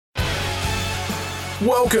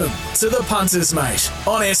Welcome to the Punters, mate,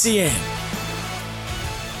 on SEN.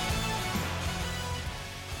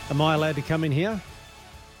 Am I allowed to come in here?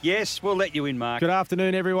 Yes, we'll let you in, Mark. Good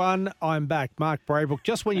afternoon, everyone. I'm back. Mark Braybrook.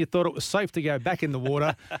 Just when you thought it was safe to go back in the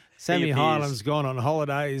water, Sammy Hyland's gone on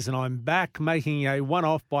holidays, and I'm back making a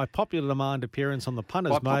one-off by popular demand appearance on the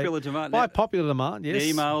Punters, mate. By popular demand? By popular demand, yes.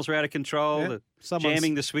 The emails are out of control, Yeah.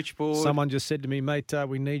 jamming the switchboard. Someone just said to me, mate,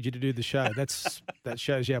 we need you to do the show. That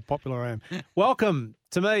shows you how popular I am. Welcome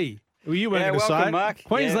to me. Well, you weren't going to say welcome, it. Mark.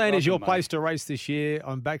 Queensland is your welcome, place to race this year.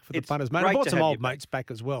 I'm back for the It's Punters, mate. I great brought to some have old you back. mates back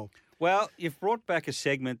as well. Well, you've brought back a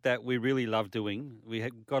segment that we really love doing. We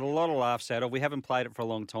have got a lot of laughs out of. We haven't played it for a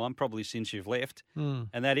long time, probably since you've left. And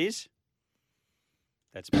that is?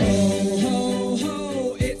 That's magic. Ho,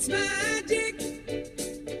 ho, it's magic.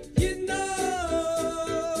 You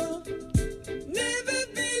know, never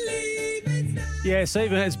believe it's not. Yes,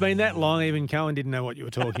 even it's been that long, even Cohen didn't know what you were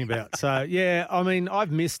talking about. So, yeah, I mean, I've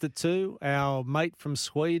missed it too. Our mate from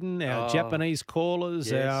Sweden, our Japanese callers,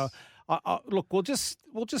 yes. look, we'll just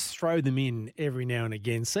throw them in every now and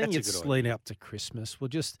again. Seeing That's a it's good leading up to Christmas, we'll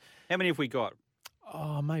just, How many have we got?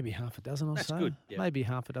 maybe half a dozen or That's so. good, yeah. Maybe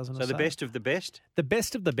half a dozen or So so. the best of the best? The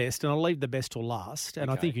best of the best, and I'll leave the best till last. And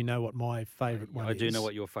I Okay. think you know what my favourite one is. I do know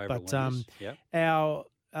what your favourite But, one is. Yeah. Our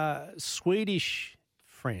Swedish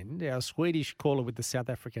friend, our Swedish caller with the South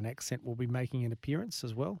African accent will be making an appearance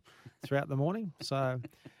as well throughout the morning. So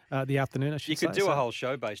the afternoon, I should You say. could do So- a whole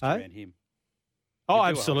show based Eh? around him. Oh, do a whole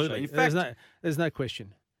absolutely. show. In There's no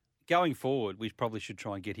question. Going forward, we probably should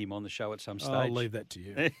try and get him on the show at some stage. I'll leave that to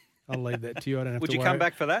you. I'll leave that to you. I don't have Would to you worry. come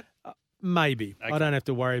back for that? Maybe. Okay. I don't have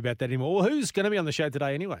to worry about that anymore. Well, who's going to be on the show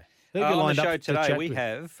today anyway? Who have you On the lined up show to today, chat we with?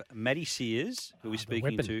 have Maddie Sears, who we're the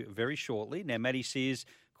speaking weapon. to very shortly. Now, Maddie Sears,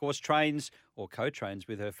 of course, trains or co-trains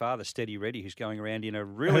with her father, Steady Reddy, who's going around in a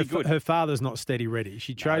really good... Her father's not steady ready.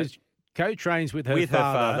 She co-trains with her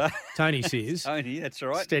father, Tony Sears. Tony, that's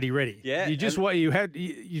right. Steady ready. Yeah, You just and-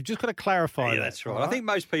 you've just got to clarify Yeah, that. that's right. all I think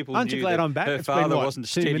most people Aren't knew you glad that I'm back? her It's been, father what, wasn't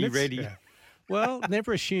 2 Steady minutes? Reddy. Yeah. Well,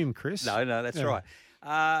 never assume, Chris. No, that's Yeah.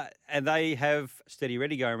 right. And they have Steady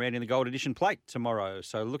Ready going around in the Gold Edition plate tomorrow.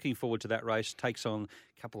 So looking forward to that race. Takes on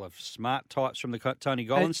a couple of smart types from the Tony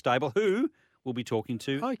Gollan stable who we'll be talking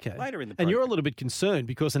to later in the program. And you're a little bit concerned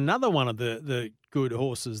because another one of the good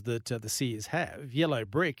horses that the Sears have, Yellow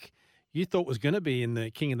Brick, you thought was going to be in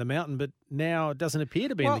the King of the Mountain, but now it doesn't appear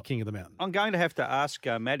to be in the King of the Mountain. I'm going to have to ask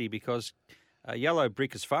Maddie because Yellow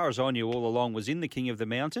Brick, as far as I knew all along, was in the King of the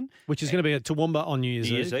Mountain. Which is going to be at Toowoomba on New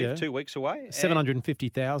Year's Eve. Yeah. 2 weeks away.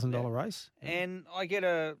 $750,000 race. And I get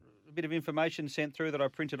a bit of information sent through that I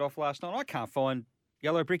printed off last night. I can't find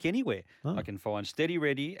Yellow Brick anywhere. Oh. I can find Steady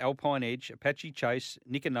Ready, Alpine Edge, Apache Chase,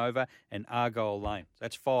 Nicanova, and Argyle Lane.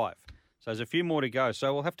 That's 5. So there's a few more to go.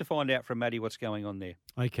 So we'll have to find out from Maddie what's going on there.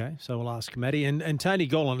 Okay, so we'll ask Matty. And Tony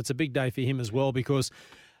Gollan, it's a big day for him as well because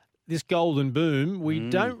this Golden Boom, we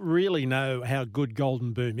don't really know how good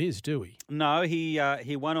Golden Boom is, do we? No, he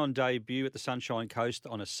won on debut at the Sunshine Coast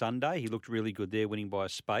on a Sunday. He looked really good there, winning by a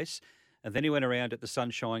space. And then he went around at the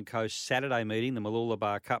Sunshine Coast Saturday meeting, the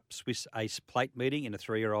Mooloolaba Cup Swiss Ace Plate meeting in a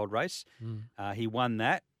 3-year-old race. He won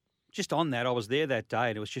that. Just on that, I was there that day,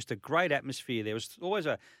 and it was just a great atmosphere. There was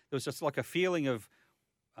just like a feeling of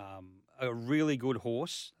a really good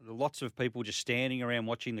horse. Lots of people just standing around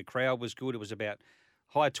watching. The crowd was good. It was about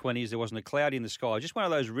high 20s. There wasn't a cloud in the sky. Just one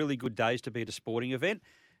of those really good days to be at a sporting event.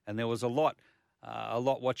 And there was a lot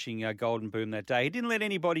watching Golden Boom that day. He didn't let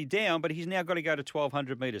anybody down, but he's now got to go to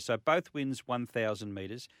 1,200 metres. So both wins 1,000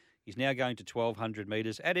 metres. He's now going to 1,200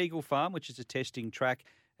 metres at Eagle Farm, which is a testing track,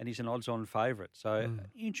 and he's an odds-on favourite. So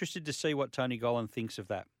interested to see what Tony Gollan thinks of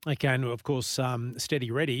that. Okay, and of course,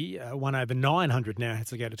 Steady Ready won over 900 now, has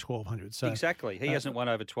to go to 1,200. So Exactly. He hasn't won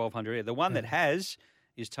over 1,200 yet. The one that has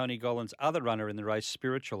is Tony Gollan's other runner in the race,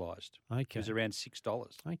 Spiritualised, who's around $6.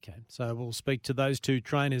 Okay, so we'll speak to those two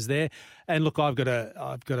trainers there. And look, I've got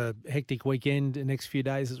a hectic weekend the next few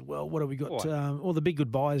days as well. What have we got? All the big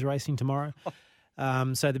goodbyes racing tomorrow.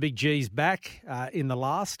 So the big G's back in the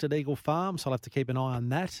last at Eagle Farm, so I'll have to keep an eye on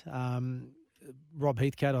that. Rob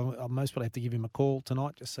Heathcote, I'll most probably have to give him a call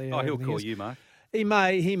tonight to see how He'll everything call is. you, Mark. He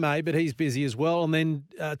may, but he's busy as well. And then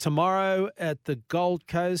tomorrow at the Gold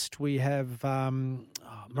Coast, we have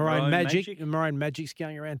Maroon Magic. Maroon Magic's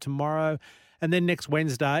going around tomorrow. And then next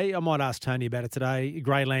Wednesday, I might ask Tony about it today,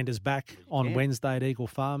 Greylander's back on Wednesday at Eagle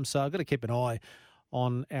Farm. So I've got to keep an eye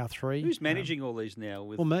on our three. Who's managing all these now?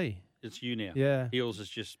 Well, me. It's you now. Yeah. Heels has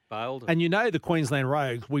just bailed. And you know the Queensland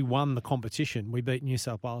Rogues, we won the competition. We beat New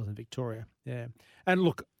South Wales and Victoria. Yeah. And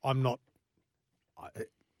look, I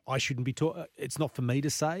shouldn't be it's not for me to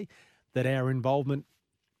say that our involvement,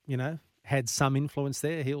 had some influence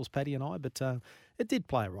there, Heels, Paddy and I, but it did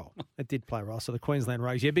play a role. It did play a role. So the Queensland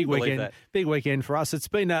race, big weekend for us. It's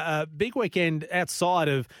been a big weekend outside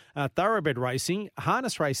of thoroughbred racing,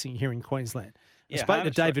 harness racing here in Queensland. I spoke to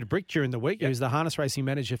David Brick during the week, who's the harness racing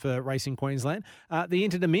manager for Racing Queensland. The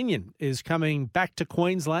Inter-Dominion is coming back to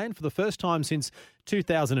Queensland for the first time since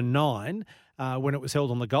 2009 when it was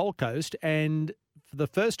held on the Gold Coast, and for the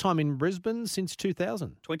first time in Brisbane since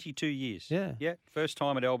 2000. 22 years. Yeah. First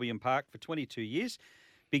time at Albion Park for 22 years.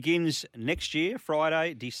 Begins next year,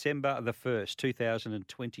 Friday, December the 1st,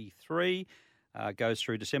 2023. Goes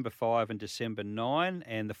through December 5 and December 9,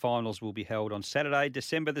 and the finals will be held on Saturday,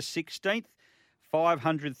 December the 16th.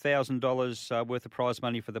 $500,000 worth of prize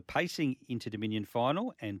money for the pacing Inter-Dominion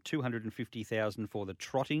final and $250,000 for the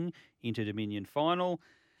trotting Inter-Dominion final.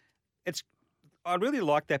 I really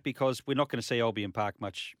like that because we're not going to see Albion Park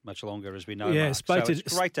much longer, as we know. Yeah, Mark. It's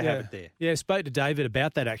great to have it there. Yeah, spoke to David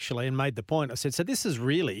about that actually and made the point. I said, so this is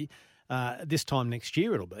really, this time next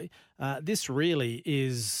year it'll be, this really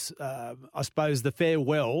is, I suppose, the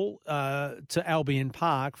farewell to Albion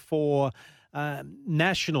Park for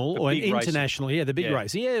national or international, the big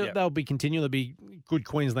race. They'll be continuing. There'll be good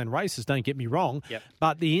Queensland races, don't get me wrong.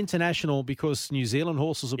 But the international, because New Zealand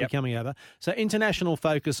horses will be coming over, so international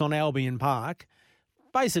focus on Albion Park,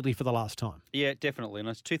 basically for the last time. Yeah, definitely. And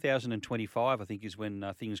it's 2025, I think, is when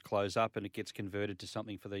things close up and it gets converted to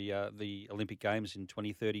something for the Olympic Games in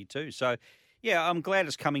 2032. So, I'm glad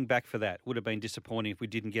it's coming back for that. Would have been disappointing if we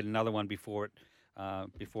didn't get another one before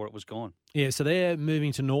it was gone. Yeah, so they're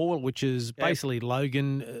moving to Norwell, which is basically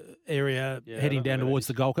Logan area, heading down towards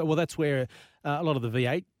the Gold Coast. Well, that's where a lot of the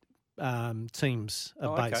V8 teams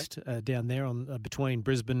are based down there on between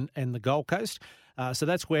Brisbane and the Gold Coast. So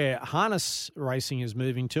that's where harness racing is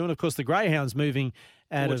moving to. And, of course, the Greyhound's moving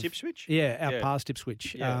out towards Ipswich? Past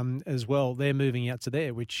Ipswich as well. They're moving out to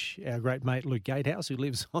there, which our great mate Luke Gatehouse, who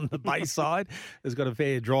lives on the Bayside, has got a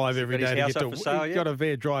fair drive every day to get to. Got a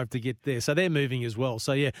fair drive to get there, so they're moving as well.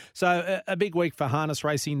 So a big week for harness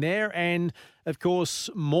racing there, and of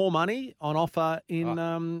course more money on offer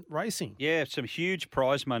in racing. Yeah, some huge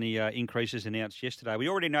prize money increases announced yesterday. We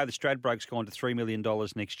already know the Stradbroke's gone to $3 million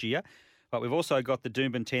next year. But we've also got the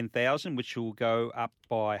Doomben 10,000, which will go up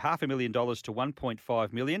by $500,000 to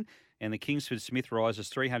 $1.5 million, and the Kingsford Smith rises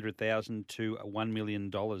 $300,000 to $1 million.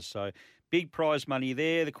 So big prize money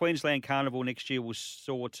there. The Queensland Carnival next year will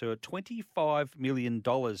soar to $25 million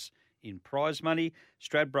in prize money.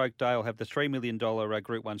 Stradbroke Day will have the $3 million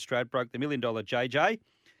Group 1 Stradbroke, the $1 million JJ,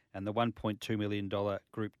 and the $1.2 million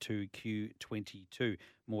Group 2 Q22.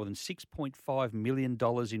 More than $6.5 million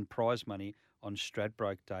in prize money on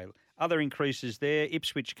Stradbroke Day. Other increases there.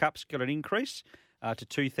 Ipswich Cup's got an increase to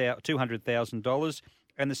 $200,000.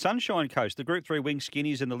 And the Sunshine Coast, the Group 3 Wing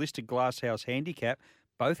Skinnies and the listed Glasshouse Handicap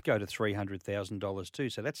both go to $300,000 too.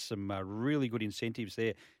 So that's some really good incentives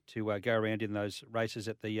there to go around in those races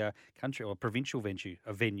at the country or provincial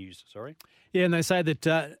venues. Yeah, and they say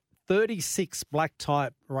that 36 black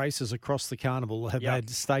type races across the carnival have had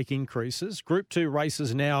stake increases. Group 2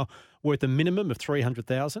 races now worth a minimum of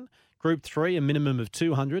 $300,000. Group 3, a minimum of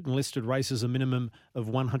 $200,000, and listed races, a minimum of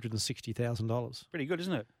 $160,000. Pretty good,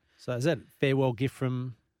 isn't it? So is that a farewell gift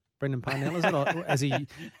from Brendan Parnell, is it? As he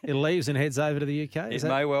leaves and heads over to the UK? It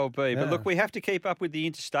may well be. But look, we have to keep up with the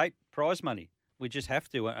interstate prize money. We just have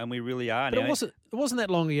to, and we really are now. It wasn't that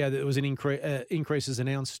long ago that there was an increases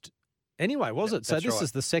announced anyway, was it? So this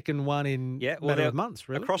is the second one in matter of months,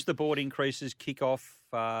 really? Across-the-board increases kick off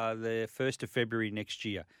the 1st of February next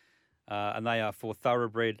year. And they are for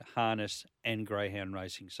thoroughbred, harness and greyhound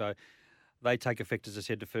racing. So they take effect, as I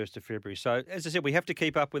said, the 1st of February. So, as I said, we have to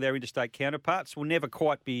keep up with our interstate counterparts. We'll never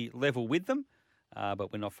quite be level with them,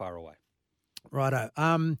 but we're not far away. Righto.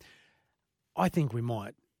 I think we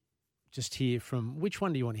might just hear from – which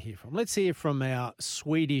one do you want to hear from? Let's hear from our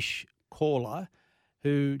Swedish caller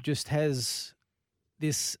who just has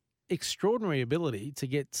this – extraordinary ability to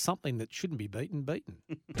get something that shouldn't be beaten.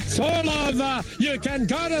 Full over, you can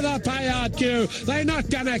go to the payout queue. They're not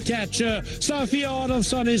going to catch you. Sophie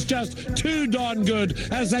Adolfsson is just too darn good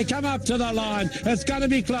as they come up to the line. It's going to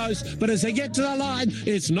be close, but as they get to the line,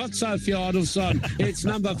 it's not Sophie Adolfsson. It's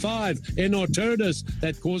number 5 in Orturdus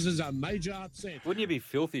that causes a major upset. Wouldn't you be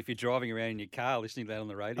filthy if you're driving around in your car listening to that on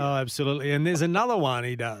the radio? Oh, absolutely. And there's another one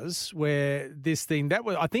he does where this thing,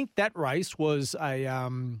 I think that race was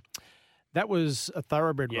that was a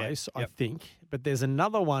thoroughbred race, I think. But there's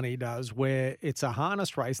another one he does where it's a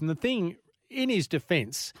harness race. And the thing in his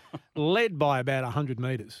defence, led by about 100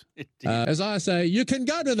 metres. As I say, you can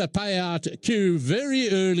go to the payout queue very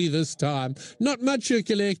early this time. Not much you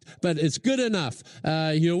collect, but it's good enough.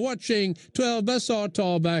 You're watching 12 Bassar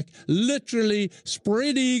Tarback literally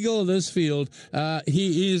spread eagle this field.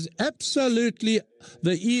 He is absolutely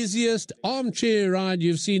the easiest armchair ride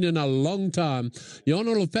you've seen in a long time.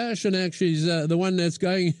 Yonel of Passion actually is the one that's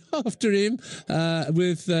going after him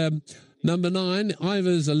with... Number 9,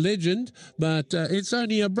 Ivor's a legend, but it's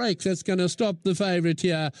only a break that's going to stop the favourite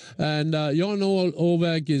here. And Jon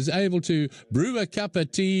Orberg is able to brew a cup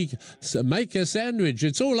of tea, make a sandwich.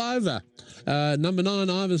 It's all over. Number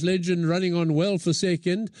 9, Ivor's legend, running on well for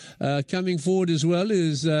second. Coming forward as well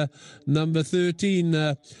is number 13,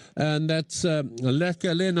 and that's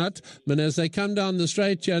Lekker Lennart. But as they come down the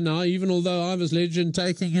straight here now, even although Ivor's legend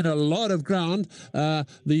taking in a lot of ground,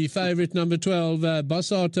 the favourite number 12,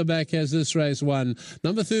 Bassar Tabak, has this race won.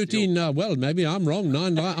 Number 13, well, maybe I'm wrong.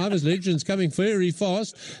 9, Ivor's legend's coming very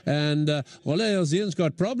fast, and Ole Elzien's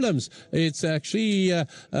got problems. It's actually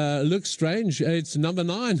looks strange. It's number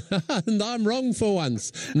 9, and I'm wrong for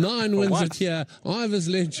once. 9 wins it here. Ivor's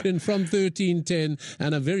legend from 13.10,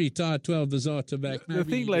 and a very tight 12 Bassar Tabak. The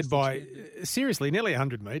thing led by, seriously, nearly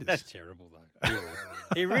 100 metres. That's terrible, though. Really.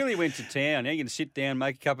 He really went to town. Now you can sit down,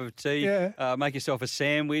 make a cup of tea, make yourself a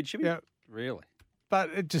sandwich. I mean, really. But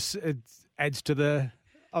it adds to the.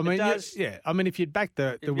 I mean, I mean, if you'd back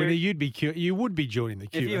the winner, you would be joining the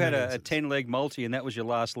queue. If you had a 10-leg multi and that was your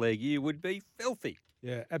last leg, you would be filthy.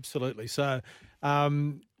 Yeah, absolutely. So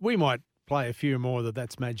we might play a few more of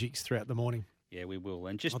That's Magics throughout the morning. Yeah, we will.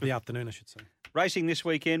 And just the afternoon, I should say. Racing this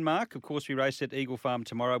weekend, Mark. Of course, we race at Eagle Farm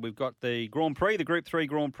tomorrow. We've got the Grand Prix, the Group 3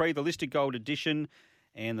 Grand Prix, the listed Gold Edition,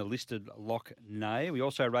 and the listed Loch Nay. We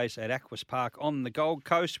also race at Aquas Park on the Gold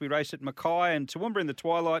Coast. We race at Mackay and Toowoomba in the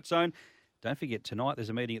Twilight Zone. Don't forget, tonight there's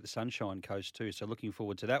a meeting at the Sunshine Coast too, so looking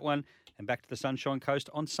forward to that one. And back to the Sunshine Coast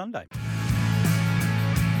on Sunday.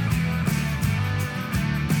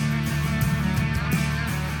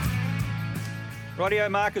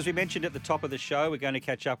 Rightio, Mark, as we mentioned at the top of the show, we're going to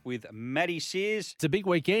catch up with Maddie Sears. It's a big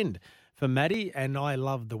weekend for Maddie, and I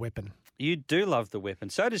love the weapon. You do love the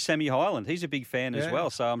weapon. So does Sammy Hyland. He's a big fan as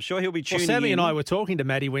well, so I'm sure he'll be tuning in. Sammy and I were talking to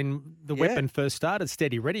Maddie when the weapon first started.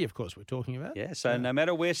 Steady Ready, of course, we're talking about. Yeah, so no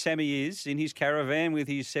matter where Sammy is, in his caravan with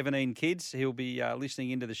his 17 kids, he'll be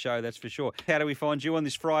listening into the show, that's for sure. How do we find you on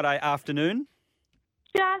this Friday afternoon?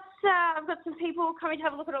 I've got some people coming to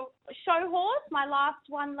have a look at a show horse. My last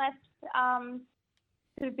one left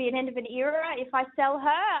would be an end of an era if I sell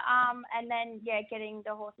her. And then, getting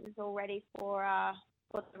the horses all ready for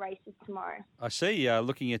the races tomorrow. I see,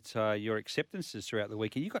 looking at your acceptances throughout the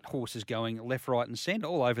weekend, you've got horses going left, right and centre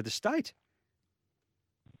all over the state.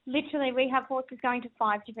 Literally, we have horses going to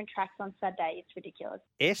 5 different tracks on Saturday. It's ridiculous.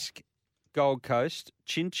 Esk, Gold Coast,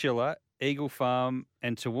 Chinchilla, Eagle Farm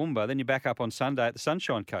and Toowoomba. Then you're back up on Sunday at the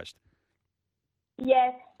Sunshine Coast.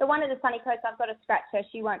 Yeah, the one at the Sunny Coast, I've got to scratch her.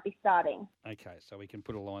 She won't be starting. Okay, so we can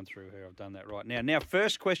put a line through her. I've done that right now. Now,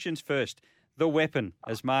 first questions first. The weapon,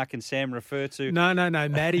 as Mark and Sam refer to. No.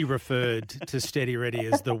 Maddie referred to Steady Ready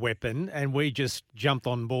as the weapon, and we just jumped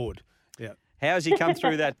on board. Yeah. How's he come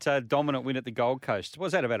through that dominant win at the Gold Coast?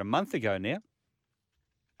 Was that about a month ago now?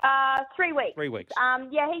 3 weeks. 3 weeks.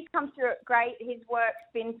 He's come through it great. His work's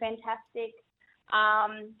been fantastic.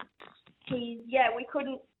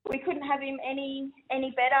 We couldn't have him any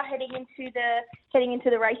better heading into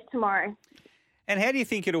the race tomorrow. And how do you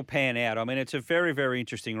think it'll pan out? I mean, it's a very, very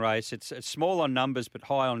interesting race. It's small on numbers but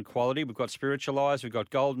high on quality. We've got Spiritualised, we've got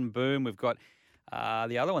Golden Boom, we've got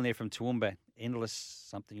the other one there from Toowoomba, Endless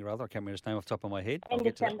something or other. I can't remember his name off the top of my head. End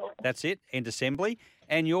Assembly. That's it, End Assembly.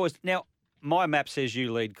 And yours. Now, my map says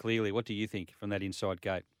you lead clearly. What do you think from that inside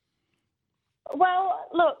gate? Well,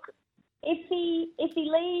 look, if he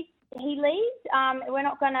leads, he leads. We're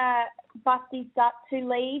not going to bust his gut to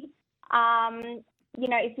lead.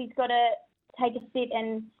 If he's got to take a sit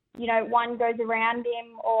and, one goes around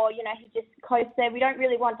him or, he just coasts there. We don't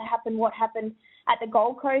really want to happen what happened at the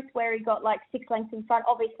Gold Coast where he got 6 lengths in front.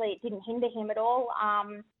 Obviously, it didn't hinder him at all.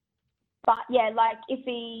 But, if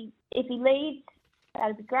he leads, that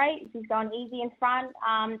would be great. If he's going easy in front.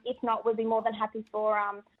 If not, we'd be more than happy for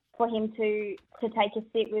him to take a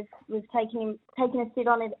sit. We've taken a sit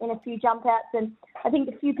on it in a few jump outs, and I think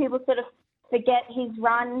a few people sort of forget his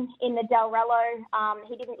run in the Dalrello.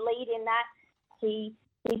 He didn't lead in that. He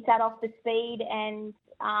sat off the speed and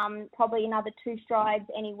probably another 2 strides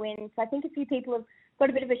and he wins. So I think a few people have got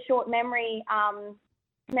a bit of a short memory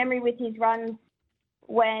with his runs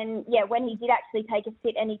when he did actually take a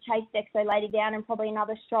sit and he chased Exo Lady down and probably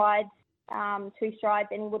another stride, 2 strides,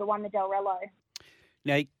 and he would have won the Dalrello.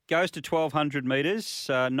 Now, he goes to 1,200 metres,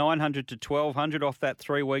 900 to 1,200 off that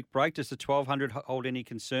 3-week break. Does the 1,200 hold any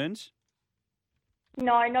concerns?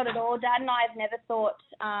 No, not at all. Dad and I have never thought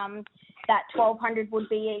that 1,200 would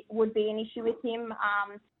be an issue with him.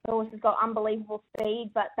 The horse has got unbelievable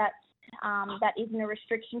speed, but that isn't a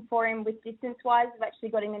restriction for him with distance-wise. We've actually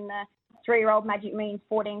got him in the 3-year-old Magic Millions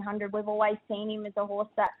 1,400. We've always seen him as a horse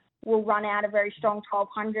that will run out a very strong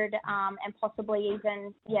 1,200 and possibly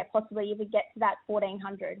even get to that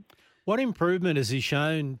 1,400. What improvement has he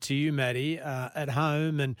shown to you, Maddie, at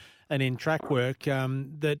home and in track work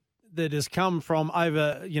that has come from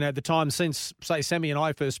over, the time since, say, Sammy and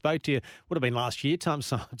I first spoke to you? Would have been last year,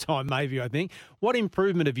 sometime maybe, I think. What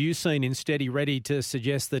improvement have you seen in Steady Ready to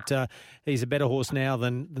suggest that he's a better horse now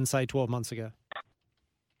than say, 12 months ago?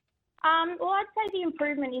 Well, I'd say the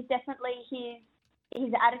improvement is definitely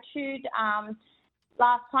his attitude.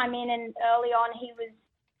 Last time in and early on,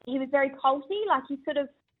 he was very colty. Like, he sort of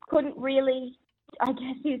couldn't really, I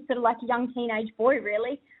guess he was sort of like a young teenage boy,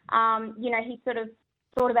 really. He sort of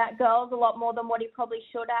thought about girls a lot more than what he probably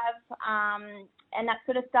should have, and that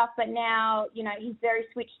sort of stuff. But now, he's very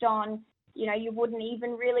switched on. You wouldn't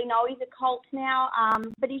even really know he's a colt now.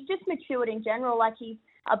 But he's just matured in general. Like, he's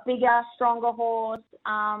a bigger, stronger horse.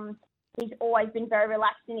 He's always been very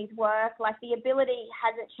relaxed in his work. Like, the ability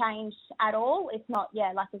hasn't changed at all. It's not,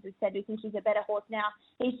 like as we said, we think he's a better horse now.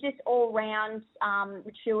 He's just all round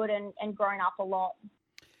matured and grown up a lot.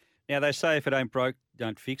 Now, they say if it ain't broke,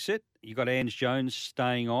 don't fix it. You got Ange Jones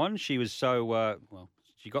staying on. She was so,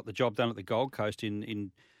 she got the job done at the Gold Coast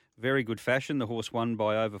in very good fashion. The horse won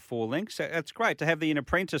by over 4 lengths. That's great to have an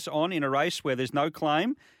apprentice on in a race where there's no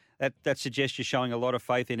claim. That suggests you're showing a lot of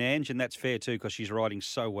faith in Ange, and that's fair too because she's riding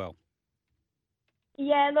so well.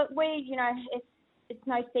 Yeah, look, it's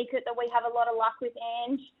no secret that we have a lot of luck with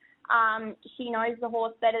Ange. She knows the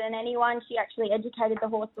horse better than anyone. She actually educated the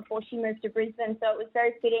horse before she moved to Brisbane, so it was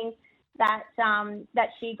very fitting that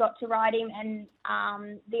she got to ride him. And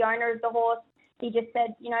the owner of the horse, he just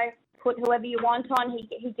said, put whoever you want on.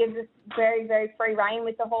 He gives us very, very free rein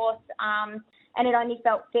with the horse, and it only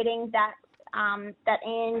felt fitting that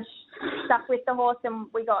Ange stuck with the horse, and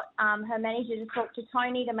we got her manager to talk to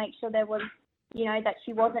Tony to make sure there was, that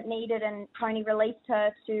she wasn't needed, and Tony released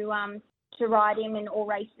her to ride him in all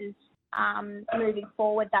races moving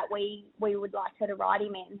forward that we would like her to ride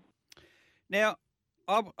him in. Now,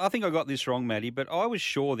 I think I got this wrong, Maddie, but I was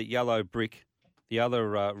sure that Yellow Brick, the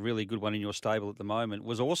other really good one in your stable at the moment,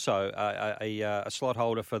 was also a slot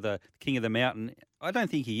holder for the King of the Mountain. I don't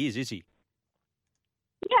think he is he?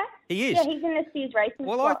 Yeah. He is? Yeah, he's in the Steers racing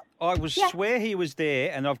slot. I swear he was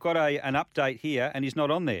there, and I've got an update here, and he's not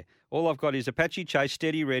on there. All I've got is Apache Chase,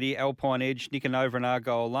 Steady Ready, Alpine Edge, Nicanova and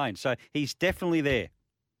Argyle Lane. So he's definitely there.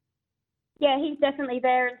 Yeah, he's definitely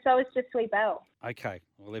there, and so is just Sweet Belle. Okay.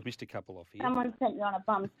 Well, they've missed a couple off here. Someone sent you on a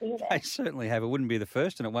bum steer there. They certainly have. It wouldn't be the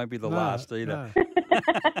first, and it won't be the last either. No.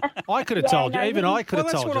 I could have told you. Even I could have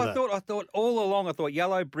told you that. That's what I thought all along. I thought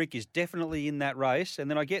Yellow Brick is definitely in that race, and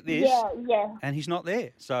then I get this, and he's not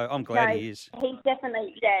there. So I'm glad he is. He's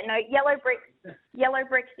definitely Yellow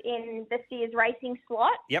Brick's in the Steers racing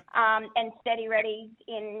slot. Yep. And Steady Ready's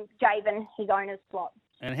in Javen, his owner's slot.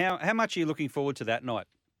 And how much are you looking forward to that night?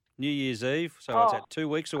 New Year's Eve. So what's that? 2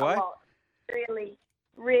 weeks away. Really,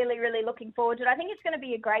 really, really looking forward to it. I think it's going to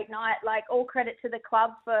be a great night. Like, all credit to the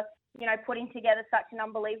club for putting together such an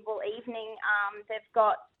unbelievable evening. They've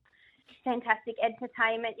got fantastic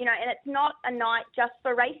entertainment, and it's not a night just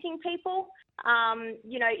for racing people.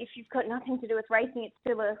 If you've got nothing to do with racing, it's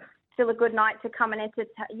still a good night to come and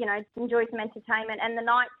enjoy some entertainment. And the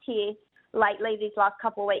nights here lately, these last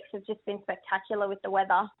couple of weeks, have just been spectacular with the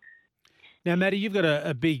weather. Now, Maddie, you've got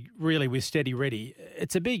a big, really, with Steady Ready.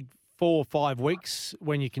 It's a big 4 or 5 weeks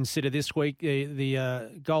when you consider this week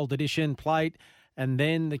the Gold Edition plate, and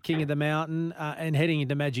then the King of the Mountain, and heading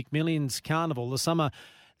into Magic Millions Carnival. The summer,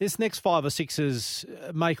 this next 5 or 6 is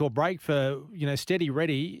make or break for, Steady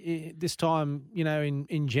Ready. This time,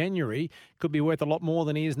 in January, could be worth a lot more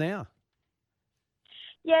than he is now.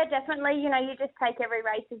 Yeah, definitely. You just take every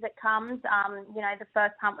race as it comes. The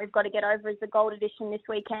first hump we've got to get over is the Gold Edition this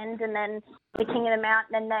weekend, and then the King of the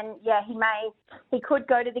Mountain. And then, he could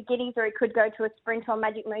go to the Giddies, or he could go to a sprint on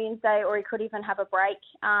Magic Millions Day, or he could even have a break.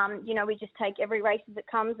 We just take every race as it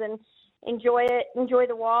comes and enjoy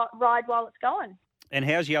the ride while it's going. And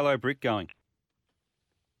how's Yellow Brick going?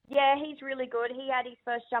 Yeah, he's really good. He had his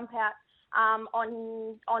first jump out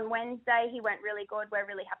on Wednesday. He went really good. We're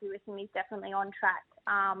really happy with him. He's definitely on track.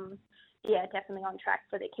 Definitely on track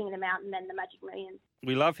for the King of the Mountain and the Magic Millions.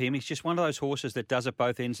 We love him. He's just one of those horses that does at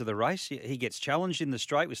both ends of the race. He gets challenged in the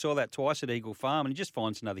straight. We saw that twice at Eagle Farm, and he just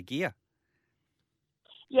finds another gear.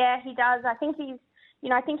 Yeah, he does. I think he's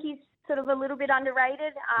sort of a little bit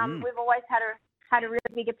underrated. We've always had a really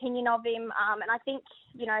big opinion of him, and I think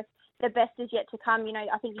the best is yet to come.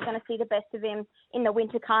 I think you're going to see the best of him in the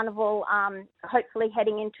Winter Carnival. Hopefully,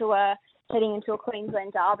 heading into a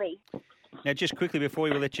Queensland derby. Now, just quickly before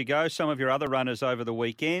we let you go, some of your other runners over the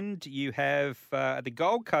weekend. You have the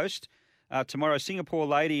Gold Coast tomorrow, Singapore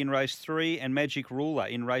Lady in race 3 and Magic Ruler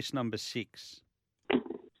in race number 6.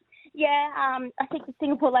 Yeah, I think the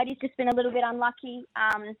Singapore Lady's just been a little bit unlucky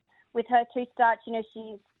with her 2 starts.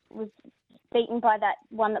 She was beaten by that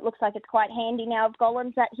one that looks like it's quite handy now of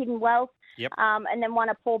Gollins at Hidden Wealth. Yep. And then one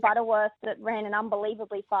of Paul Butterworth that ran an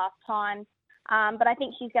unbelievably fast time. But I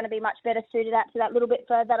think she's going to be much better suited out to that little bit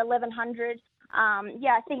further, that 1100.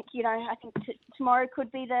 I think tomorrow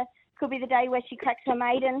could be the day where she cracks her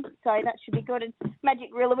maiden, so that should be good. And Magic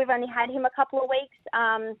Ruler, we've only had him a couple of weeks.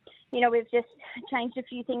 We've just changed a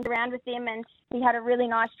few things around with him, and he had a really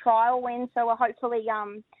nice trial win. So we're hopefully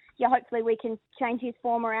we can change his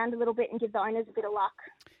form around a little bit and give the owners a bit of luck.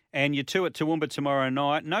 And you're 2 at Toowoomba tomorrow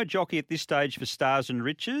night. No jockey at this stage for Stars and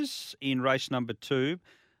Riches in race number 2,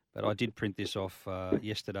 but I did print this off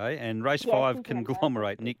yesterday. And race 5,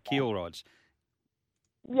 Conglomerate, Nick Keel rides.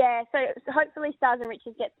 Yeah, so hopefully Stars and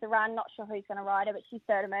Riches gets the run. Not sure who's going to ride her, but she's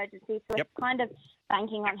third emergency, so We're kind of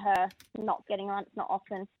banking on her not getting run. It's not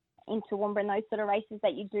often in Toowoomba in those sort of races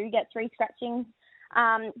that you do get 3 scratchings.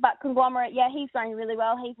 But Conglomerate, he's going really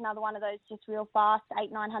well. He's another one of those just real fast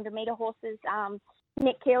 800-900 metre horses.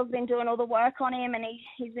 Nick Keel's been doing all the work on him, and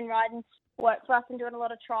he's been riding work for us and doing a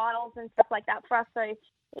lot of trials and stuff like that for us. So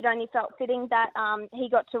it only felt fitting that he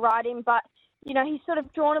got to ride him. But he's sort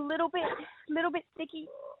of drawn a little bit sticky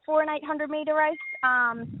for an 800 metre race.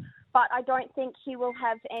 But I don't think he will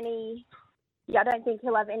have any. I don't think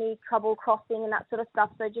he'll have any trouble crossing and that sort of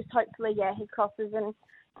stuff. So just hopefully, he crosses and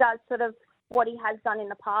does sort of what he has done in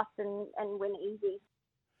the past and win easy.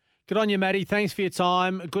 Good on you, Maddie. Thanks for your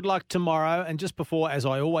time. Good luck tomorrow. And just before, as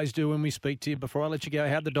I always do when we speak to you, before I let you go,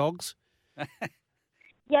 how'd the dogs?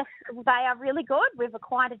 Yes, they are really good. We've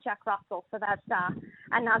acquired a Jack Russell, so that's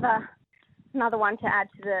another one to add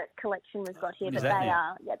to the collection we've got here. But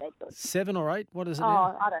they're good. 7 or 8? What is it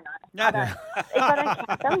now? I don't know. If I don't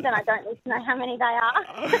count them, then I don't need to know how many they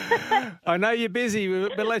are. I know you're busy.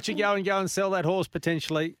 We'll let you go and sell that horse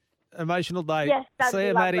potentially. Emotional day. Yes, that'd See be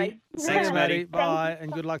you, lovely. Maddie. Thanks, Maddie. Bye, and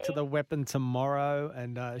good luck to the weapon tomorrow.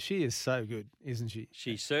 And she is so good, isn't she?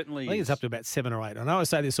 She certainly I think is. it's up to about 7 or 8. I know I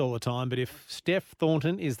say this all the time, but if Steph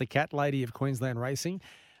Thornton is the cat lady of Queensland racing,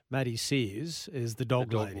 Maddie Sears is the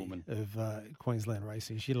dog lady woman of Queensland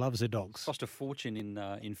racing. She loves her dogs. Cost a fortune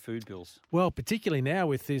in food bills. Well, particularly now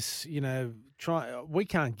with this, we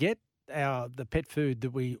can't get the pet food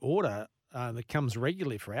that we order that comes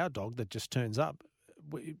regularly for our dog that just turns up.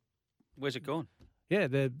 Where's it gone?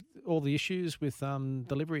 Yeah, all the issues with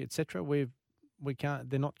delivery, etc. We can't.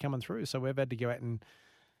 They're not coming through, so we've had to go out and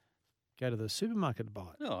go to the supermarket to buy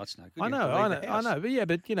it. Oh, that's no good. I know.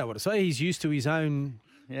 But you know what I say. He's used to his own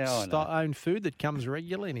own food that comes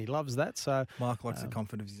regularly, and he loves that. So Mark likes the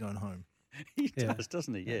comfort of his own home. He does,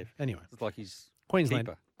 doesn't he? Yeah. Anyway, it's like he's Queensland.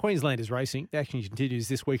 keeper. Queensland is racing. The action continues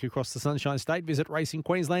this week across the Sunshine State. Visit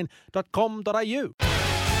racingqueensland.com.au.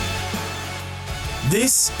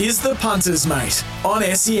 This is the Punters, Mate, on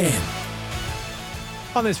SEN.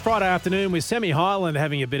 On this Friday afternoon with Semi Highland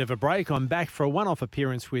having a bit of a break, I'm back for a one-off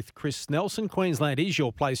appearance with Chris Nelson. Queensland is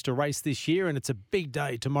your place to race this year, and it's a big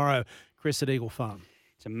day tomorrow, Chris, at Eagle Farm.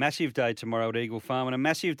 It's a massive day tomorrow at Eagle Farm, and a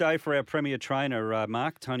massive day for our premier trainer,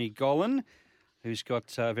 Mark, Tony Gollan, who's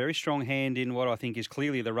got a very strong hand in what I think is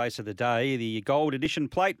clearly the race of the day, the Gold Edition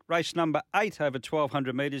Plate, race number 8 over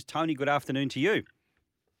 1,200 metres. Tony, good afternoon to you.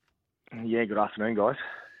 Yeah, good afternoon, guys.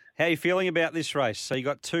 How are you feeling about this race? So you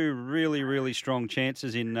got 2 really, really strong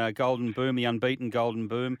chances in Golden Boom, the unbeaten Golden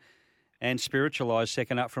Boom, and Spiritualised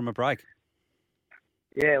second up from a break.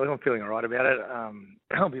 Yeah, well, I'm feeling all right about it.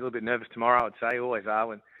 I'll be a little bit nervous tomorrow, I'd say. Always are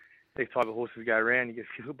when these type of horses go around. You get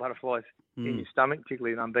a few little butterflies in your stomach,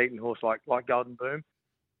 particularly an unbeaten horse like Golden Boom.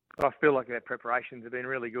 But I feel like our preparations have been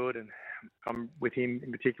really good, and I'm with him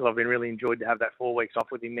in particular. I've been really enjoyed to have that 4 weeks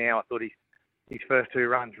off with him now. I thought his first 2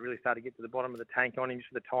 runs really started to get to the bottom of the tank on him just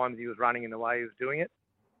for the times he was running and the way he was doing it.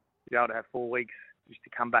 To be able to have 4 weeks just to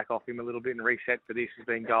come back off him a little bit and reset for this has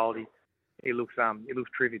been gold. He looks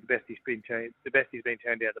terrific. The best he's been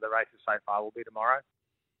turned out of the races so far will be tomorrow.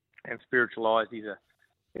 And Spiritualised, he's a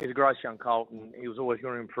gross young colt, and he was always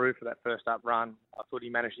going to improve for that first up run. I thought he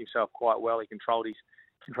managed himself quite well. He controlled his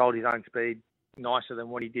own speed nicer than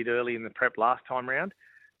what he did early in the prep last time round.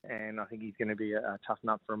 and I think he's going to be a tough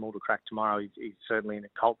nut for them all to crack tomorrow. He's certainly in a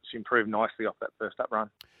colt that's improved nicely off that first up run.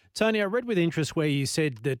 Tony, I read with interest where you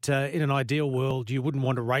said that in an ideal world you wouldn't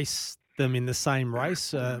want to race them in the same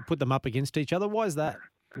race, put them up against each other. Why is that?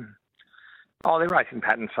 Oh, their racing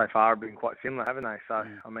patterns so far have been quite similar, haven't they? So,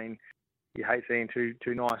 I mean, you hate seeing two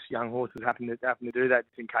nice young horses happen to do that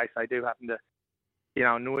just in case they do happen to,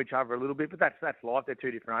 annoy each other a little bit. But that's life. They're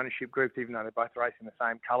two different ownership groups, even though they're both racing the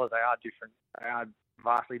same colours. They are different. They are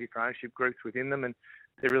vastly different ownership groups within them, and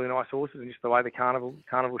they're really nice horses. And just the way the carnival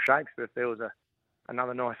shapes. But if there was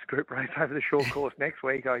another nice group race over the short course next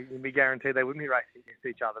week, I can be guaranteed they wouldn't be racing against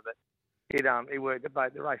each other. But it worked.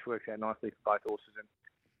 The race works out nicely for both horses,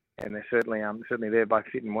 and they're certainly they're both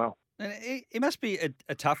fitting well. And it must be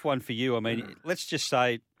a tough one for you. I mean, let's just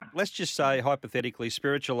say hypothetically,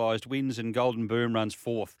 Spiritualised wins and Golden Boom runs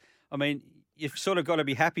fourth. I mean, you've sort of got to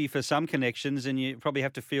be happy for some connections, and you probably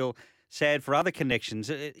have to feel sad for other connections.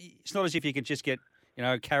 It's not as if you can just get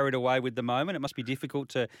carried away with the moment. It must be difficult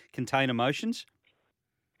to contain emotions.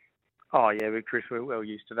 Oh yeah, Chris, we're well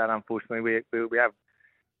used to that. Unfortunately, we have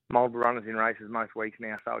multiple runners in races most weeks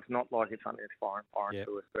now, so it's not like it's something that's foreign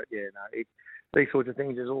to us. But yeah, no, these sorts of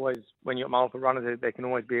things, there's always, when you've got multiple runners, there can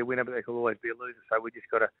always be a winner, but there can always be a loser. So we just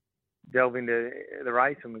got to delve into the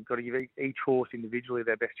race, and we've got to give each horse individually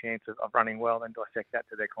their best chance of running well, and dissect that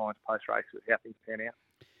to their clients post-race with how things pan out.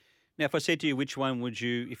 Now, if I said to you, which one would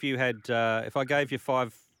you, if I gave you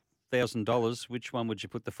 $5,000, which one would you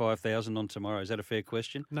put the $5,000 on tomorrow? Is that a fair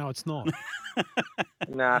question? No, it's not.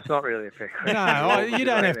 No, it's not really a fair question. No, you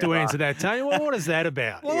don't have to answer that, Tony. Well, what is that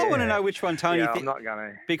about? Well, I want to know which one, Tony. Yeah, I'm not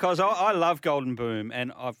going to. Because I love Golden Boom,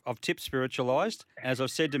 and I've tipped Spiritualised. As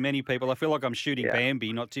I've said to many people, I feel like I'm shooting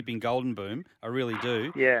Bambi, not tipping Golden Boom. I really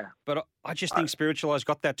do. Yeah. But I just think Spiritualised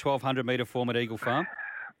got that 1,200-metre form at Eagle Farm.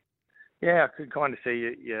 Yeah, I could kind of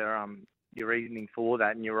see your reasoning for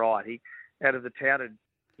that, and you're right. Out of the touted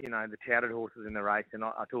horses in the race, and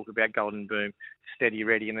I talk about Golden Boom, Steady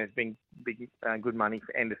Ready, and there's been big, good money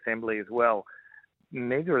for End Assembly as well.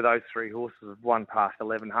 Neither of those three horses have won past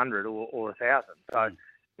 1,100 or 1,000. So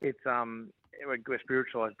it's where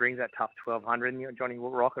Spiritualised brings that tough 1,200. And Johnny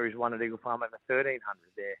Rocker who's won at Eagle Farm over 1,300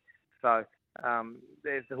 there. So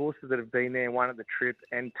there's the horses that have been there, won at the trip,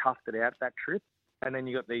 and toughed it out that trip. And then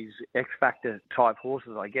you got these X Factor type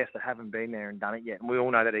horses, I guess, that haven't been there and done it yet. And we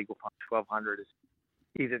all know that Eagle Farm 1,200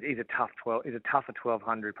 is a tougher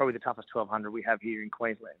 1,200, probably the toughest 1,200 we have here in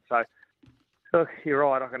Queensland. So look, you're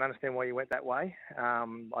right. I can understand why you went that way. I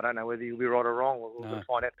don't know whether you'll be right or wrong. We'll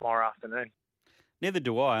find out tomorrow afternoon. Neither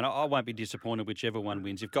do I, and I won't be disappointed whichever one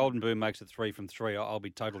wins. If Golden Boom makes it 3 from 3, I'll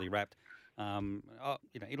be totally wrapped.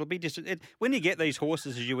 It'll be when you get these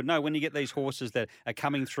horses, as you would know, when you get these horses that are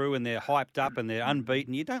coming through and they're hyped up and they're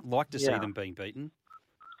unbeaten, you don't like to see them being beaten.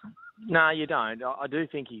 No, you don't. I do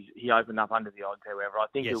think he opened up under the odds, however. I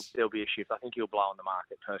think there'll be a shift. I think he'll blow on the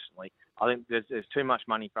market, personally. I think there's too much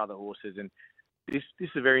money for other horses, and this is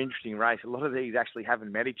a very interesting race. A lot of these actually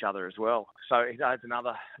haven't met each other as well. So it adds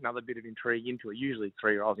another bit of intrigue into it. Usually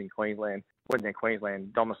 3-year-olds in Queensland, when they're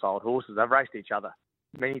Queensland domiciled horses, they've raced each other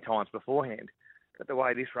many times beforehand. But the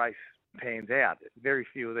way this race pans out, very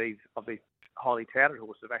few of these highly touted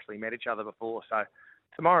horses have actually met each other before. So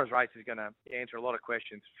tomorrow's race is going to answer a lot of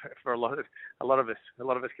questions for a lot of us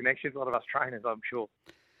connections, a lot of us trainers, I'm sure.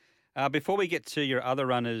 Before we get to your other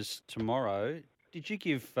runners tomorrow, did you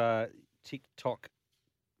give TikTok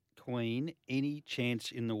Queen any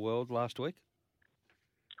chance in the world last week?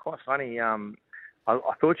 Quite funny. I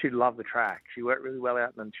thought she'd love the track. She worked really well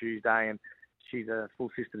out on Tuesday, and she's a full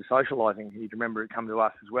sister to socialising. You'd remember it come to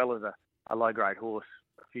us as well as a low-grade horse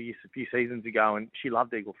a few seasons ago, and she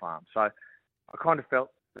loved Eagle Farm. So I kind of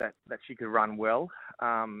felt that she could run well.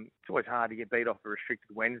 It's always hard to get beat off a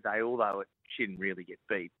restricted Wednesday, although she didn't really get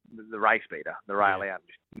beat. The race beat her. The rail out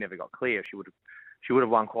just never got clear. She would have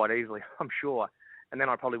won quite easily, I'm sure. And then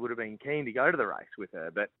I probably would have been keen to go to the race with her.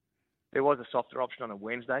 But there was a softer option on a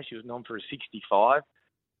Wednesday. She was known for a 65.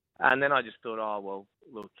 And then I just thought, oh, well,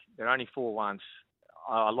 look, they're only 4-1.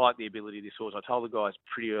 I like the ability of this horse. I told the guys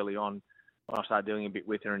pretty early on when I started doing a bit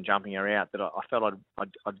with her and jumping her out that I felt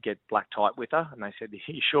I'd get black type with her. And they said,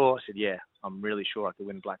 are you sure? I said, yeah, I'm really sure I could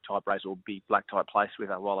win a black type race or be black type placed with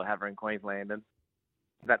her while I have her in Queensland. And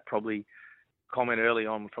that probably comment early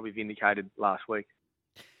on was probably vindicated last week.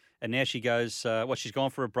 And now she goes, she's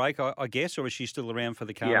gone for a break, I guess, or is she still around for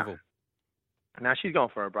the carnival? Yeah. No, she's gone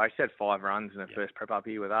for a break. She had 5 runs in her first prep up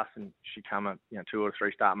here with us, and she come a 2 or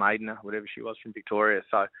 3 start maidener, whatever she was, from Victoria.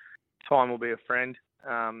 So time will be a friend.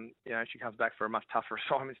 She comes back for a much tougher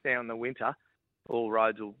assignment now in the winter. All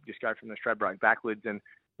roads will just go from the Stradbroke backwards, and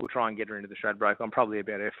we'll try and get her into the Stradbroke on probably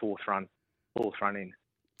about her fourth run in.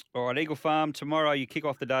 All right, Eagle Farm, tomorrow you kick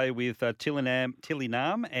off the day with Tillingham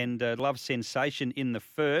and Love Sensation in the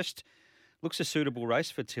first. Looks a suitable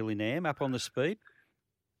race for Tillingham, up on the speed.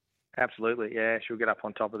 Absolutely, yeah. She'll get up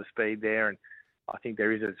on top of the speed there, and I think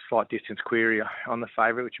there is a slight distance query on the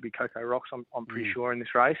favourite, which will be Coco Rocks, I'm pretty sure, in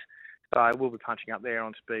this race. So we'll be punching up there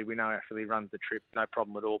on speed. We know how Philly runs the trip, no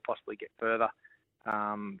problem at all, possibly get further.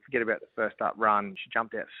 Forget about the first up run. She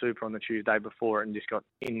jumped out super on the Tuesday before it and just got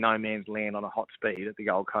in no man's land on a hot speed at the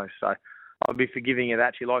Gold Coast. So I'll be forgiving of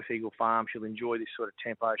that. She likes Eagle Farm. She'll enjoy this sort of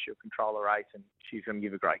tempo. She'll control the race, and she's going to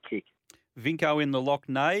give a great kick. Vinco in the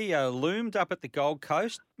Lockney, loomed up at the Gold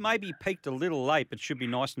Coast. Maybe peaked a little late, but should be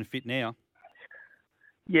nice and fit now.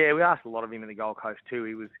 Yeah, we asked a lot of him in the Gold Coast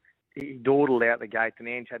too. He dawdled out the gates, and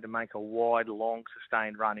Ange had to make a wide, long,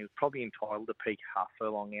 sustained run. He was probably entitled to peak half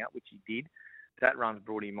furlong out, which he did. That run's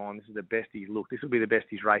brought him on. This is the best he's looked. This will be the best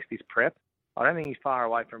he's raced this prep. I don't think he's far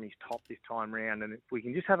away from his top this time round. And if we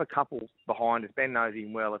can just have a couple behind us, Ben knows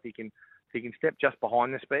him well. If he can step just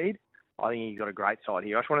behind the speed, I think he's got a great side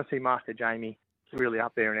here. I just want to see Master Jamie really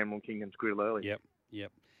up there in Emerald Kingdom's grill early.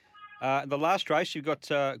 Yep. The last race, you've got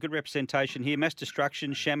good representation here. Mass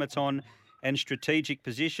Destruction, Shamaton and Strategic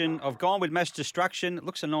Position. I've gone with Mass Destruction. It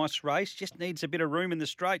looks a nice race. Just needs a bit of room in the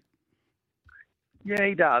straight. Yeah,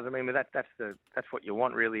 he does. I mean, that's what you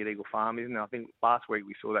want really at Eagle Farm, isn't it? I think last week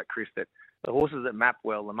we saw that, Chris, that the horses that map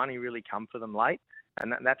well, the money really come for them late.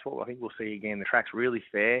 And that's what I think we'll see again. The track's really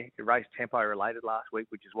fair. The race tempo related last week,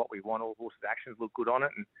 which is what we want. All horses' actions look good on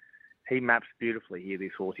it. And he maps beautifully here,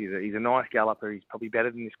 this horse. He's a nice galloper. He's probably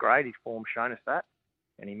better than this grade. His form's shown us that.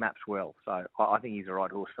 And he maps well. So I think he's the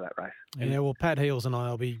right horse for that race. Yeah, well, Pat Heels and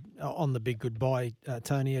I will be on the big goodbye,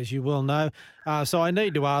 Tony, as you well know. So I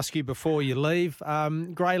need to ask you before you leave.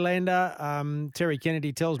 Greylander, Terry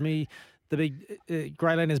Kennedy tells me the big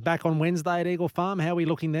Greylander's back on Wednesday at Eagle Farm. How are we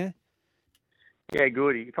looking there? Yeah,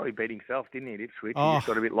 good. He probably beat himself, didn't he, at Ipswich? He just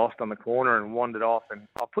got a bit lost on the corner and wandered off. And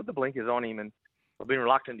I put the blinkers on him, and I've been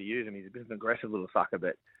reluctant to use him. He's a bit of an aggressive little sucker,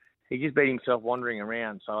 but he just beat himself wandering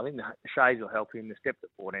around. So I think the shades will help him. The step at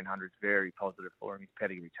 1400 is very positive for him. His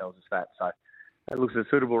pedigree tells us that. So it looks a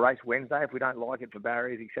suitable race Wednesday. If we don't like it for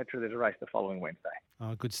barriers, etc., there's a race the following Wednesday.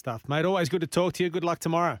 Oh, good stuff, mate. Always good to talk to you. Good luck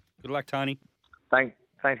tomorrow. Good luck, Tony. Thanks,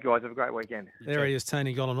 guys. Have a great weekend. There he is,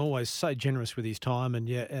 Tony Gollan, always so generous with his time. And,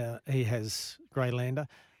 he has Greylander.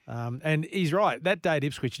 And he's right. That day at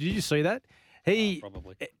Ipswich, did you see that?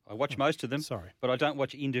 Probably. I watch most of them. Sorry. But I don't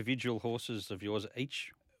watch individual horses of yours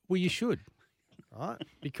each. Well, you should, right?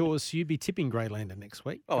 Because you'd be tipping Greylander next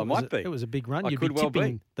week. Oh, I might be. It was a big run. You'd could be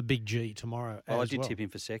tipping be the big G tomorrow. Well, I did tip him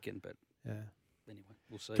for second, but anyway,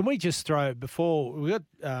 we'll see. Can we just throw, before, we've got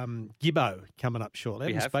Gibbo coming up shortly. I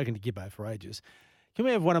haven't spoken to Gibbo for ages. Can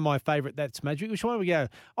we have one of my favourite That's Magic? Which one we go?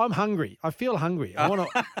 I'm hungry. I feel hungry. I want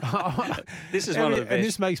to. This is one of the best. And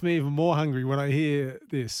this makes me even more hungry when I hear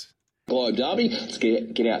this. Globe Derby. Let's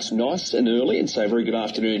get out nice and early and say a very good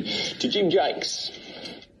afternoon to Jim Jakes.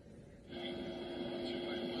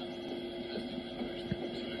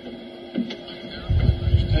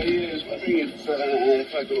 I was wondering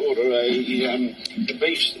if I could order a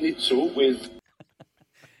beef schnitzel with...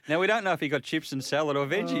 Now, we don't know if he got chips and salad or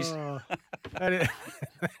veggies. That is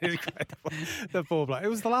great. The foreplay. It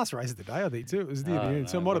was the last race of the day, I think, too. It was near the end.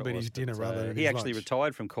 So it might have been his dinner rather than he his actually lunch.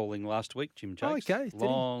 retired from calling last week, Jim Jakes. Oh, okay.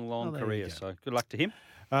 Long career. So good luck to him.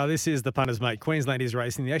 This is the Punters, mate. Queensland is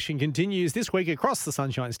racing. The action continues this week across the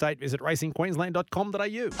Sunshine State. Visit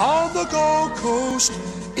racingqueensland.com.au. On the Gold Coast,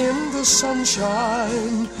 in the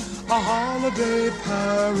sunshine, a holiday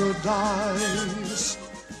paradise.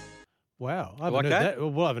 Wow. I haven't heard that.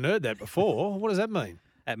 Well, I haven't heard that before. What does that mean?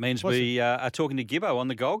 That means we are talking to Gibbo on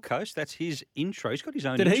the Gold Coast. That's his intro. He's got his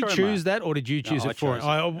own intro. Did he choose that, or did you choose it for him?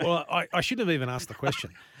 I shouldn't have even asked the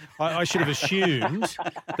question. I should have assumed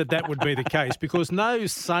that would be the case, because no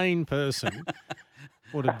sane person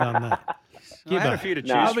would have done that. Gibbo. I had a few to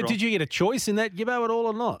choose from. But did you get a choice in that, Gibbo, at all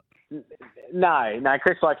or not? No.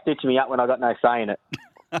 Chris likes stitching me up when I got no say in it.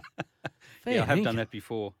 I have done that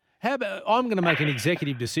before. How about I'm going to make an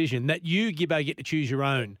executive decision that you, Gibbo, get to choose your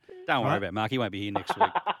own. Don't worry about Mark. He won't be here next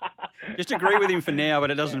week. Just agree with him for now,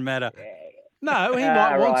 but it doesn't matter. No, he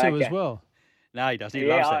might want to as well. No, he doesn't. He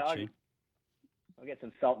loves that tune. I'll get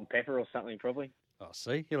some salt and pepper or something, probably. Oh,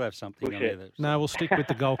 see? He'll have something on there. No, we'll stick with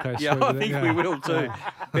the Gold Coast. Yeah, I think we will too.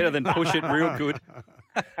 Better than push it real good.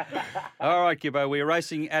 All right, Gibbo. We're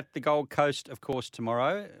racing at the Gold Coast, of course,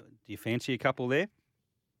 tomorrow. Do you fancy a couple there?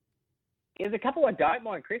 There's a couple I don't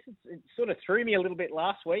mind, Chris. It sort of threw me a little bit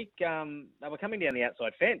last week. They were coming down the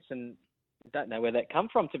outside fence, and I don't know where that come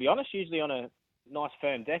from, to be honest. Usually on a nice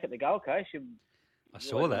firm deck at the Gold Coast, I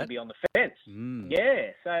saw that. Be on the fence.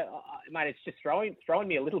 Yeah, so mate, it's just throwing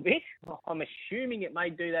me a little bit. I'm assuming it may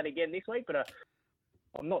do that again this week, but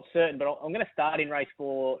I'm not certain. But I'm going to start in race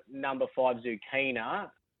 4, number 5, Zucchina.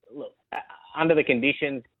 Look, under the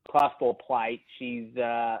conditions, Class 4 plate, she's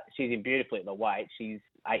in beautifully at the weight. She's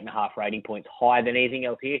 8.5 rating points higher than anything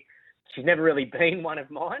else here. She's never really been one of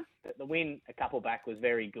mine, but the win a couple back was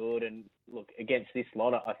very good. And look, against this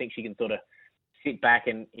lot, I think she can sort of sit back,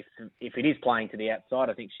 and if it is playing to the outside,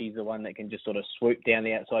 I think she's the one that can just sort of swoop down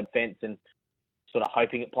the outside fence and sort of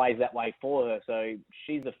hoping it plays that way for her. So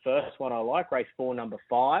she's the first one I like, race 4, number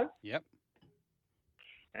 5. Yep.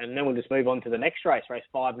 And then we'll just move on to the next race, race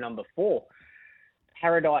 5, number 4,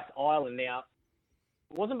 Paradise Island. Now,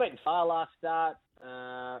 it wasn't beaten far last start,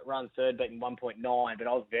 run third, beaten 1.9, but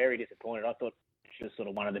I was very disappointed. I thought she was sort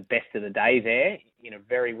of one of the best of the day there in a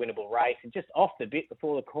very winnable race, and just off the bit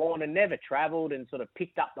before the corner, never travelled and sort of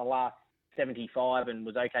picked up the last 75 and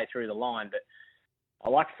was okay through the line. But I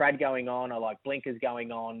like Frad going on, I like Blinkers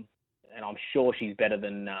going on, and I'm sure she's better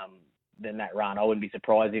than that run. I wouldn't be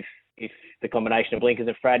surprised if the combination of Blinkers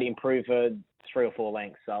and Frad improve her 3 or 4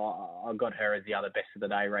 lengths. So I got her as the other best of the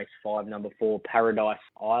day, race 5, number 4, Paradise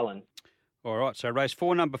Island. All right, so race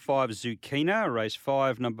 4, number 5, Zucchina. Race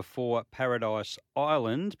 5, number 4, Paradise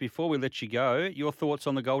Island. Before we let you go, your thoughts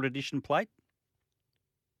on the Gold Edition plate?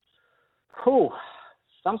 Cool.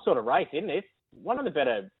 Some sort of race, isn't it? One of the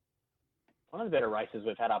better races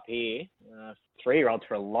we've had up here. 3-year-olds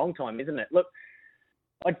for a long time, isn't it? Look,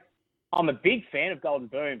 I'm a big fan of Golden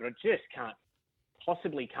Boom, but I just can't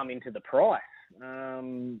possibly come into the price.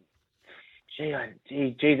 Geez,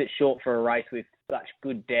 it's short for a race with such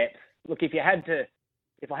good depth. Look, if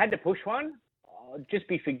I had to push one, I'd just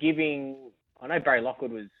be forgiving. I know Barry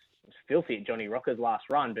Lockwood was filthy at Johnny Rocker's last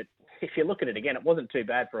run, but if you look at it again, it wasn't too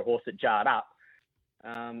bad for a horse that jarred up.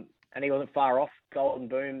 And he wasn't far off Golden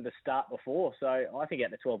Boom the start before. So I think out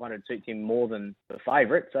the 1,200 suits him more than the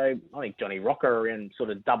favourite. So I think Johnny Rocker in sort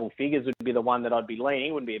of double figures would be the one that I'd be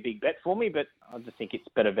leaning. Wouldn't be a big bet for me, but I just think it's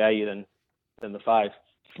better value than the fave.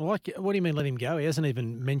 What do you mean let him go? He hasn't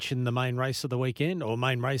even mentioned the main race of the weekend or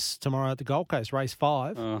main race tomorrow at the Gold Coast, race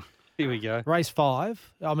 5. Oh, here we go. Race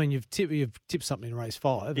 5. I mean, you've tipped something in race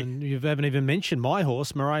 5 and you haven't even mentioned my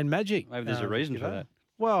horse, Moraine Magic. Maybe there's a reason for that.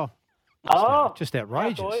 Well, just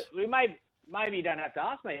outrageous. Maybe you don't have to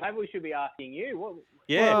ask me. Maybe we should be asking you.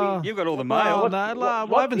 You've got all the mail. What's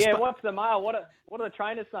the mail? What are the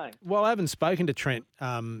trainers saying? Well, I haven't spoken to Trent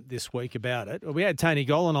this week about it. We had Tony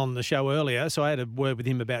Golan on the show earlier, so I had a word with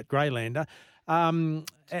him about Greylander.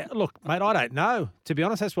 Look, mate, I don't know. To be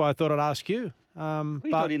honest, that's why I thought I'd ask you. You're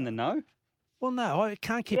not in the know. Well, no, I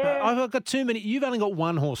can't keep up. I've got too many. You've only got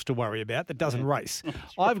one horse to worry about that doesn't race.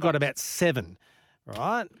 I've got about 7.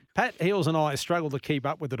 Right, Pat Heels and I struggled to keep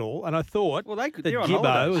up with it all, and I thought that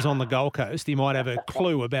Gibbo was on the Gold Coast. He might have a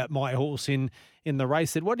clue about my horse in the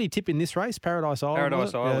race. What did he tip in this race? Paradise Island.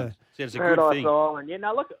 Paradise Island. Yeah. It's a Paradise good thing. Island. Yeah,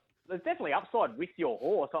 now look, there's definitely upside with your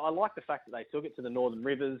horse. I like the fact that they took it to the Northern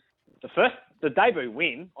Rivers. The debut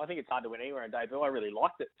win. I think it's hard to win anywhere in debut. I really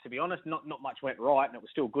liked it. To be honest, not much went right, and it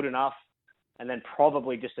was still good enough. And then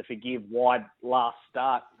probably just a forgive wide last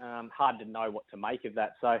start. Hard to know what to make of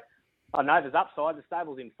that. So. I know there's upside. The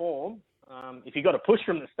stable's in form. If you got a push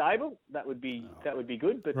from the stable, that would be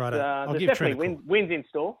good. But there's definitely wins in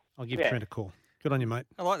store. I'll give Trent a call. Good on you, mate.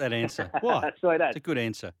 I like that answer. What? That's right. It's a good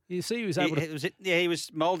answer. You see, he was able to. He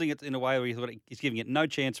was moulding it in a way where he thought he's giving it no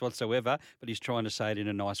chance whatsoever, but he's trying to say it in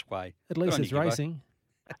a nice way. At least it's racing.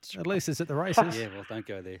 At least it's at the races. Yeah, well, don't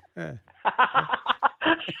go there. Yeah.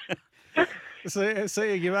 See you, Gibbo.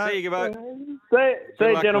 See you, Gibbo. See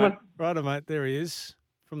you, gentlemen. Righto, mate. There he is.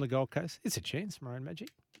 From the Gold Coast. It's a chance, Moraine Magic.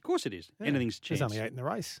 Of course it is. Yeah. Anything's a chance. There's only 8 in the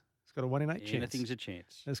race. It's got a 1 in 8 chance. Anything's a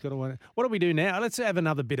chance. It's got a 1. What do we do now? Let's have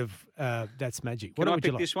another bit of That's Magic. Can I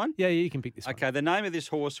pick this one? Yeah, you can pick this one. Okay, the name of this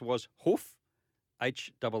horse was Hoof,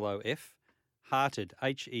 H-O-O-F, Hearted,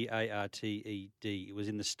 H-E-A-R-T-E-D. It was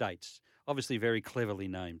in the States. Obviously very cleverly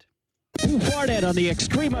named. Who farted on the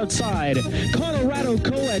extreme outside? Colorado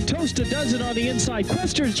Co-Ed. Toast a dozen on the inside.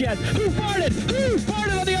 Quester's Jet. Who farted? Who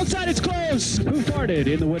farted on the outside? It's close. Who farted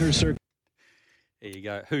in the winner's circle? There you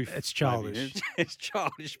go. Hoof. It's childish. It's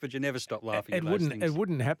childish, but you never stop laughing at those things. It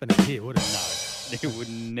wouldn't happen here, would it? No, it would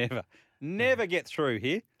never get through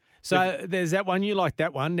here. So there's that one. You like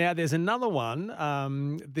that one. Now there's another one.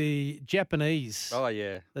 The Japanese. Oh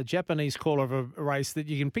yeah. The Japanese call of a race that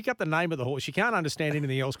you can pick up the name of the horse. You can't understand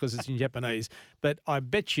anything else because it's in Japanese. But I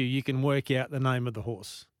bet you can work out the name of the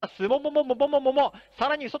horse. スモモモモモモモモ、さ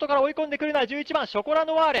らに外から追い込んでくるのは11番ショコラ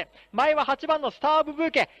ノワーレ、前は8番のスターブブー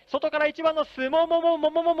ケ、外から1番のスモモモモ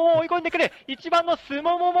モモモ追い込んでくる、1番のス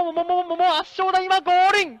モモモモモモモモ圧勝だ今ゴ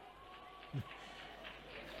ールイン。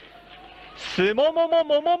スモモモ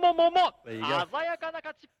モモモモモ、鮮やかな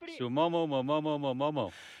勝ちっぷり。スモモモモモモモ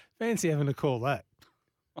モ。 Fancy having to call that.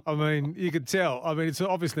 I mean, you could tell. I mean, it's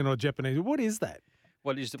obviously not Japanese. What is that?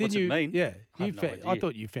 What is? Did What's you, it mean? Yeah, I have no idea. I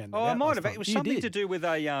thought you found that Oh, out I might last have. time. It was You something did. to do with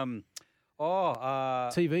a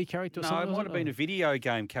TV character or no, something? it might have been a video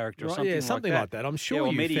game character or Right, something yeah, something like that. I'm sure yeah, or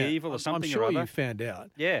you medieval found, or something I'm sure or other. you found out.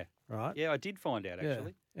 Yeah. Right. Yeah, I did find out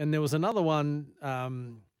actually. Yeah. And there was another one,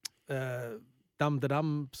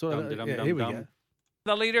 dum-da-dum, sort of. Dum-da-dum, Here we dum-dum. go.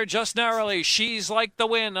 The leader just narrowly. She's like the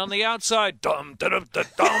wind on the outside. Dum da dum da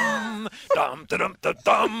dum. Dum da dum da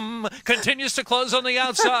dum. Continues to close on the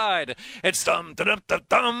outside. It's dum da dum da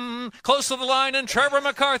dum. Close to the line and Trevor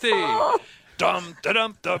McCarthy. Dum da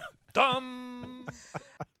dum da dum.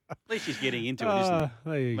 At least he's getting into it, isn't he?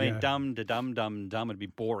 There you I mean, go. dum da dum dum dum would be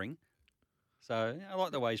boring. So I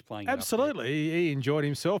like the way he's playing. Absolutely. He enjoyed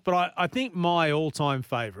himself. But I think my all-time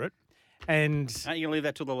favourite, and... Aren't you going to leave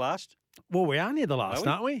that till the last? Well, we are near the last, Are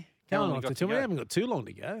we? aren't we? How Come long on, we got to till we go? haven't got too long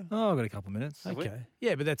to go. Oh, I've got a couple of minutes. Have we? Okay.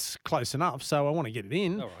 Yeah, but that's close enough, so I want to get it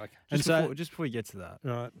in. Oh, right, okay. And Just before you get to that,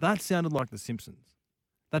 right. that sounded like The Simpsons.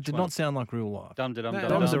 That did one? not sound like real life. Dum da dum No, dum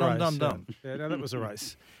that was a dum. race. dum, dum. Yeah, no, that was a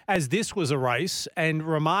race. As this was a race, and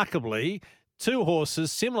remarkably, two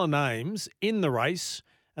horses, similar names, in the race,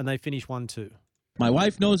 and they finished 1-2. My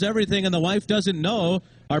wife knows everything and the wife doesn't know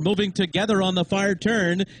are moving together on the far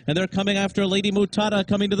turn, and they're coming after Lady Mutada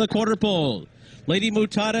coming to the quarter pole. Lady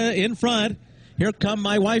Mutada in front. Here come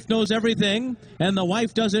My Wife Knows Everything, and the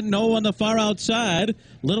wife doesn't know on the far outside.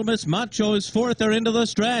 Little Miss Macho is fourth. They're into the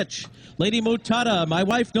stretch. Lady Mutada, My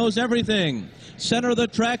Wife Knows Everything. Center of the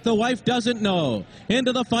track, the wife doesn't know.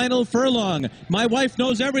 Into the final furlong. My Wife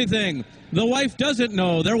Knows Everything. The wife doesn't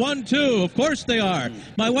know. They're 1-2. Of course they are.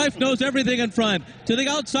 My Wife Knows Everything in front. To the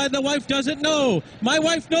outside, the wife doesn't know. My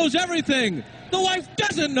Wife Knows Everything. The wife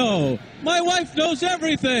doesn't know. My Wife Knows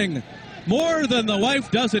Everything. More than the wife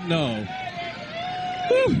doesn't know.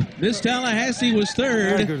 Whew. Miss Tallahassee was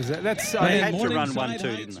third. How good is that? That's, They had to run 1-2,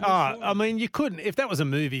 didn't they? I mean, you couldn't. If that was a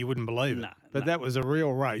movie, you wouldn't believe it. No, but that was a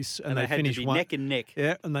real race, and they they had finished to be one neck and neck.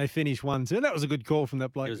 Yeah, and they finished 1-2. And that was a good call from that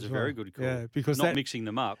bloke. It was as a well. very good call. Yeah, because not that, mixing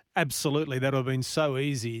them up. absolutely, that would have been so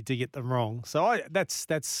easy to get them wrong. So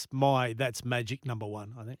that's magic number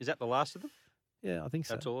one. I think. Is that the last of them? Yeah, I think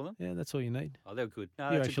so. That's all of them? Yeah, that's all you need. Oh, they're good. No,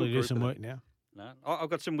 You that's a actually good do group some of them. work now. No, I've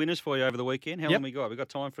got some winners for you over the weekend. How Yep. long we got? We got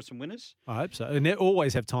time for some winners? I hope so. And they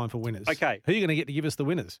always have time for winners. Okay. Who are you going to get to give us the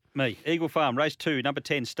winners? Me, Eagle Farm, race 2, number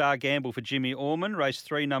 10, Star Gamble for Jimmy Orman. Race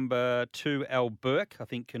 3, number 2, Al Burke, I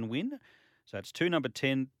think can win. So it's 2, number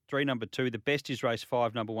 10, 3, number 2. The best is race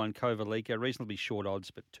 5, number 1, Kovalika. Reasonably short odds,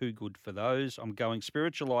 but too good for those. I'm going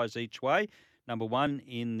Spiritualise each way. Number 1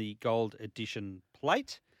 in the Gold Edition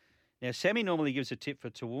plate. Now, Sammy normally gives a tip for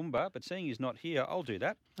Toowoomba, but seeing he's not here, I'll do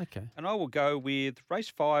that. Okay. And I will go with race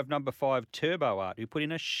 5, number 5, Turbo Art, who put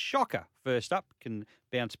in a shocker first up, can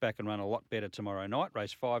bounce back and run a lot better tomorrow night.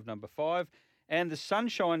 Race 5, number 5. And the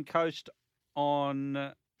Sunshine Coast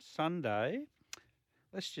on Sunday.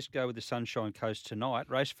 Let's just go with the Sunshine Coast tonight.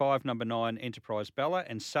 Race 5, number 9, Enterprise Bella.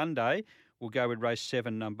 And Sunday, we'll go with race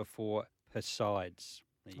 7, number 4, Persides.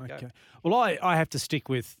 There you go. Well, I have to stick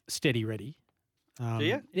with Steady Ready. Do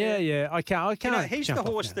you? Yeah. I can't. You know, he's jump the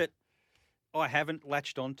off horse now. that I haven't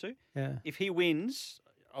latched onto. Yeah. If he wins,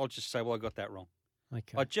 I'll just say, well, I got that wrong.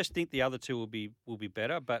 Okay. I just think the other two will be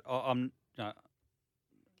better, but I'm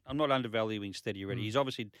not undervaluing Steady Ready.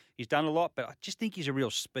 He's done a lot, but I just think he's a real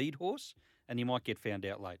speed horse, and he might get found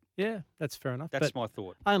out late. Yeah, that's fair enough. That's but my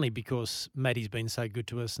thought. Only because Maddie's been so good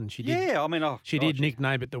to us, and she did. Yeah, I mean, she did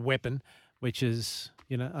nickname it the Weapon, which is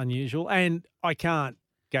unusual, and I can't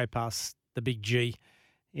go past the big G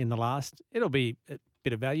in the last. It'll be a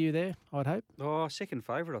bit of value there, I'd hope. Oh, second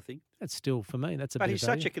favourite, I think. That's still, for me, that's a But bit he's of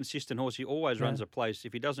such value. a consistent horse. He always runs a place.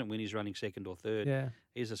 If he doesn't win, he's running second or third. Yeah.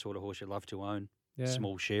 He's the sort of horse you love to own. Yeah.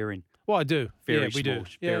 Small sharing. Well, I do. Very Yeah, we small. do.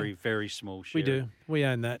 Yeah. Very, very small We sharing. do. We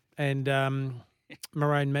own that. And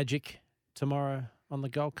Maroon Magic tomorrow on the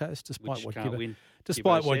Gold Coast, despite Which what can't Gibbo, win.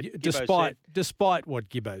 despite Gibbo what said. Gibbo despite said. despite what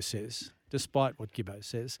Gibbo says. Despite what Gibbo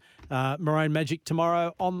says. Maroon Magic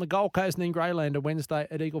tomorrow on the Gold Coast, and then Greylander Wednesday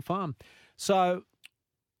at Eagle Farm. So,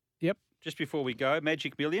 yep. Just before we go,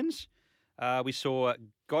 Magic Millions. We saw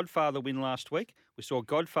Godfather win last week. We saw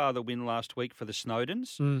Godfather win last week for the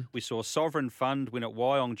Snowdens. We saw Sovereign Fund win at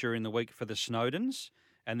Wyong during the week for the Snowdens.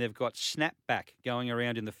 And they've got Snapback going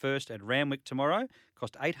around in the first at Randwick tomorrow.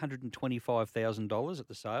 Cost $825,000 at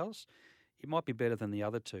the sales. It might be better than the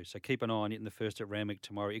other two. So keep an eye on it in the first at Randwick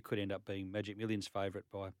tomorrow. It could end up being Magic Millions' favourite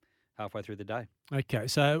by halfway through the day. Okay,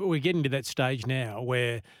 so we're getting to that stage now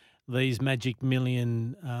where these Magic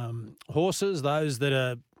Million horses, those that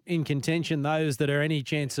are in contention, those that are any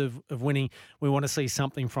chance of winning, we want to see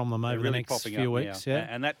something from them over They're really the next popping few up weeks. now. Yeah,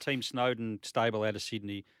 And that Team Snowden stable out of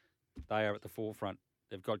Sydney, they are at the forefront.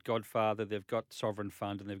 They've got Godfather, they've got Sovereign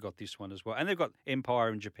Fund, and they've got this one as well. And they've got Empire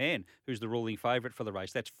in Japan, who's the ruling favourite for the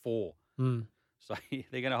race. That's 4. So they're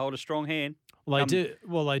going to hold a strong hand. Well,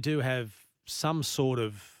 they do have some sort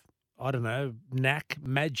of, I don't know, knack,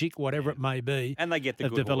 magic, whatever it may be. And they get the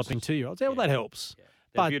of good developing horses. 2-year-olds. Yeah, well, that helps. Yeah.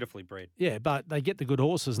 They're But- beautifully bred. Yeah, but they get the good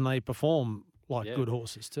horses and they perform like Yeah. good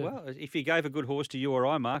horses too. Well, if you gave a good horse to you or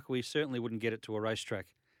I, Mark, we certainly wouldn't get it to a racetrack.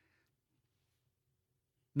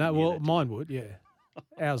 No, well, mine would, yeah.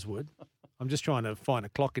 Ours would. I'm just trying to find a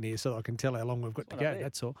clock in here so I can tell how long we've got to go.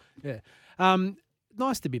 That's all. Yeah.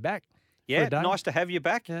 Nice to be back. for Yeah, a day. nice to have you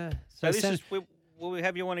back. Yeah. So this Sam- is, will we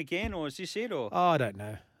have you on again, or is this it? Or Oh, I don't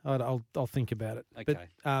know. I'll think about it. Okay.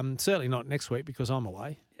 But certainly not next week because I'm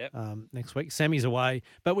away. Yep. Next week. Sammy's away,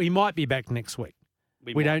 but we might be back next week.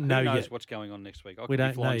 We might- don't know Who knows yet. what's going on next week? I We could don't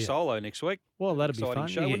be flying know yet. solo next week. Well, that'd be Exciting fun.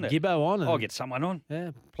 show, You wouldn't get it? Gibbo on. I'll and- get someone on.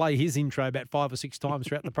 Yeah, play his intro about 5 or 6 times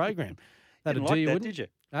throughout the program. That'd Didn't do like you, that, wouldn't did you?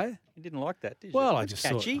 Eh? You didn't like that, did you? Well, I It's just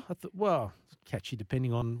catchy. thought, catchy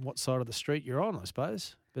depending on what side of the street you're on, I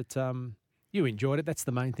suppose. But you enjoyed it. That's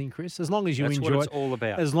the main thing, Chris. As long as you That's enjoyed what it's all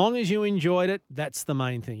about. As long as you enjoyed it, that's the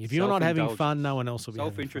main thing. If you're not having fun, no one else will be having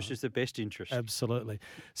fun. Self-interest is the best interest. Absolutely.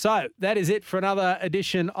 So that is it for another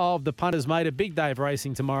edition of the Punters, mate. A big day of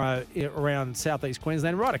racing tomorrow around southeast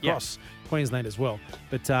Queensland, right across Queensland as well.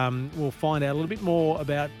 But we'll find out a little bit more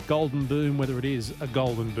about Golden Boom, whether it is a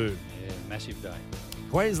Golden Boom. Yeah, massive day.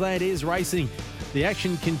 Queensland is racing. The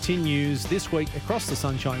action continues this week across the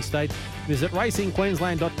Sunshine State. Visit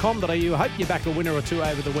racingqueensland.com.au. Hope you back a winner or two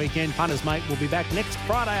over the weekend. Punters, mate, will be back next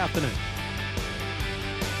Friday afternoon.